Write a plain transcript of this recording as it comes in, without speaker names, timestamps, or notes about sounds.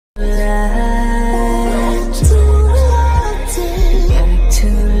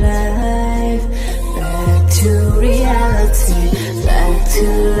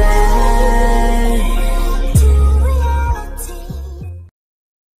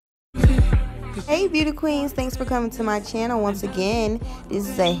Hey beauty queens, thanks for coming to my channel once again. This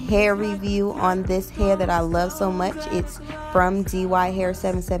is a hair review on this hair that I love so much. It's from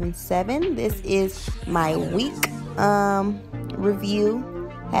Dyhair777. This is my week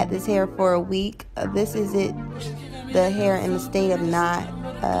review. Had this hair for a week. This is it, the hair in the state of not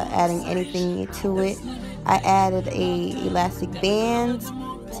adding anything to it. I added a elastic band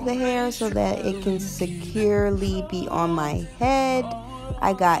to the hair so that it can securely be on my head.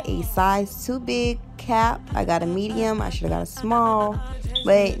 I got a size too big cap. I got a medium. I should have got a small,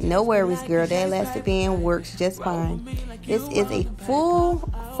 but no worries, girl. That elastic band works just fine. This is a full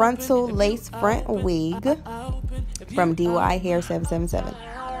frontal lace front wig from Dyhair777.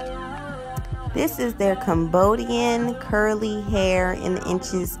 This is their Cambodian curly hair in the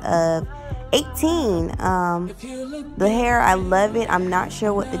inches of 18. The hair, I love it. I'm not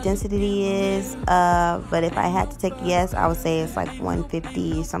sure what the density is, but if I had to take a guess, I would say it's like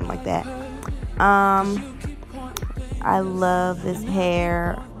 150, something like that. I love this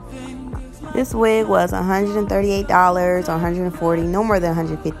hair. This wig was $138 or $140, no more than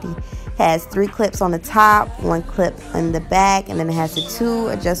 $150. Has 3 clips on the top, 1 clip in the back, and then it has the 2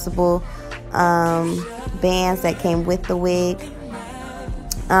 adjustable bands that came with the wig.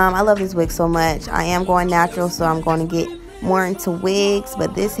 I love this wig so much. I am going natural, so I'm going to get more into wigs.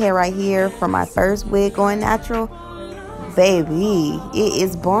 But this hair right here, for my first wig going natural, baby, it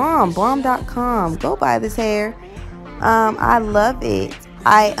is bomb. Bomb.com. Go buy this hair. I love it.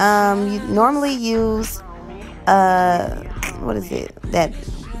 I normally use what is it? That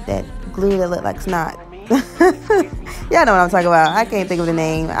glue that looks like snot. Y'all know what I'm talking about. I can't think of the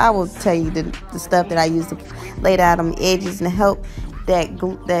name. I will tell you the stuff that I use to lay down on the edges and help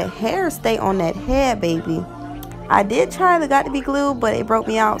that hair stay on that head, baby. I did try the got to be glue, but it broke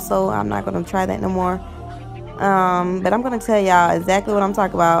me out, so I'm not gonna try that no more. But I'm gonna tell y'all exactly what I'm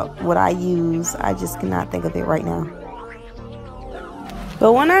talking about, what I use. I just cannot think of it right now.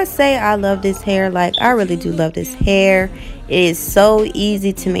 But when I say I love this hair, like, I really do love this hair. It is so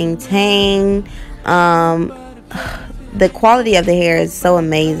easy to maintain. The quality of the hair is so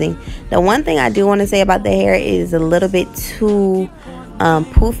amazing. The one thing I do want to say about the hair is a little bit too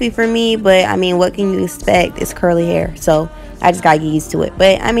poofy for me, but I mean, what can you expect? It's curly hair, so I just gotta get used to it.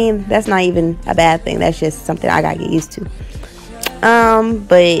 But I mean, that's not even a bad thing. That's just something I gotta get used to.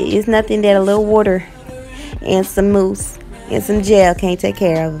 But it's nothing that a little water and some mousse and some gel can't take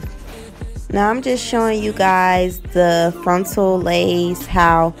care of. Now I'm just showing you guys the frontal lace,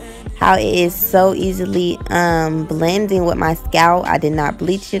 how it is so easily blending with my scalp. I did not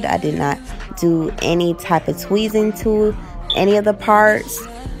bleach it. I did not do any type of tweezing to any of the parts.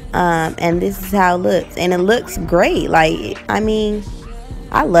 And this is how it looks. And it looks great. Like, I mean,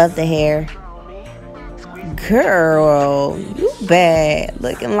 I love the hair. Girl, you bad.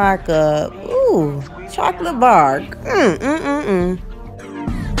 Looking like a chocolate bar.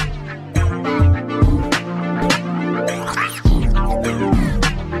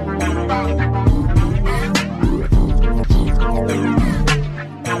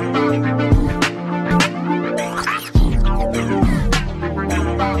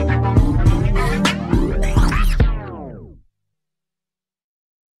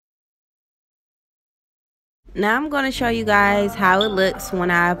 Now I'm going to show you guys how it looks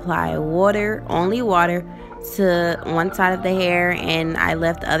when I apply water, only water, to one side of the hair, and I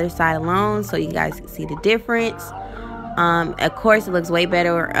left the other side alone so you guys can see the difference. Of course, it looks way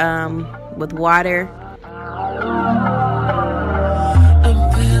better with water.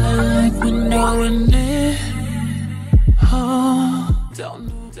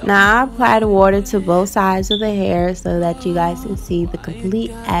 Now I apply the water to both sides of the hair so that you guys can see the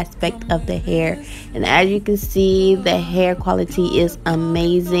complete aspect of the hair. And as you can see, the hair quality is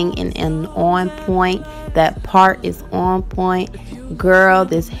amazing and on point. That part is on point. Girl,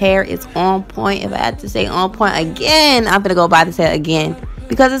 this hair is on point. If I had to say on point again, I'm gonna go buy this hair again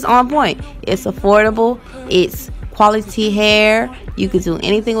because it's on point. It's affordable. It's quality hair. You can do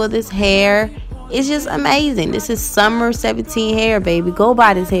anything with this hair. It's just amazing. This is summer 17 hair, baby. Go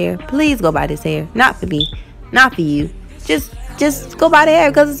buy this hair. Please go buy this hair. Not for me. Not for you. Just go buy the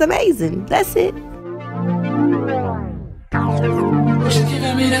hair because it's amazing. That's it.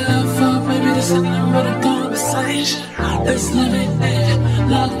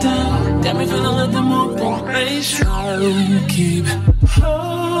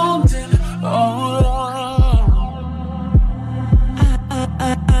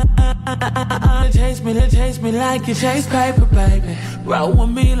 Chase me like you chase paper, baby. Roll with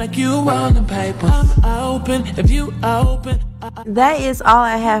me like you roll the paper. I'm open, if you open. That is all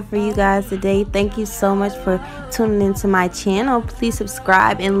I have for you guys today. Thank you so much for tuning into my channel. Please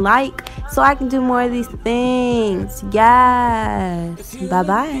subscribe and like so I can do more of these things. Yes.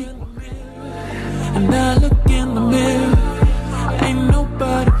 Bye-bye.